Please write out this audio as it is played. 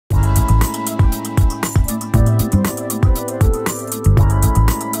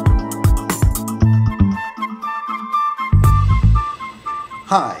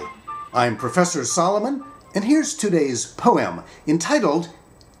I'm Professor Solomon, and here's today's poem entitled,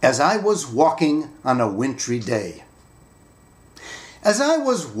 As I Was Walking on a Wintry Day. As I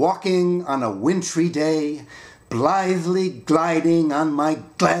was walking on a wintry day, blithely gliding on my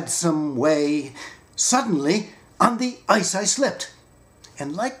gladsome way, suddenly on the ice I slipped,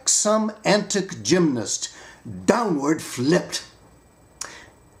 and like some antic gymnast, downward flipped.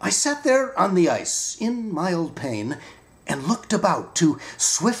 I sat there on the ice in mild pain, and looked about to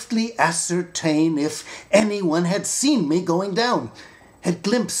swiftly ascertain if anyone had seen me going down, had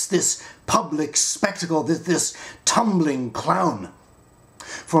glimpsed this public spectacle, this tumbling clown.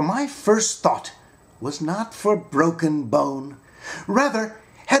 For my first thought was not for broken bone, rather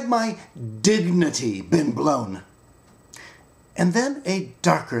had my dignity been blown. And then a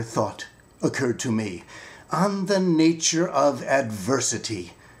darker thought occurred to me on the nature of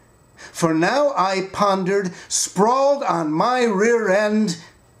adversity. For now I pondered, sprawled on my rear end,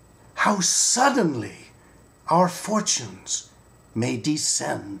 how suddenly our fortunes may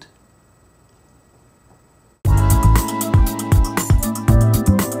descend.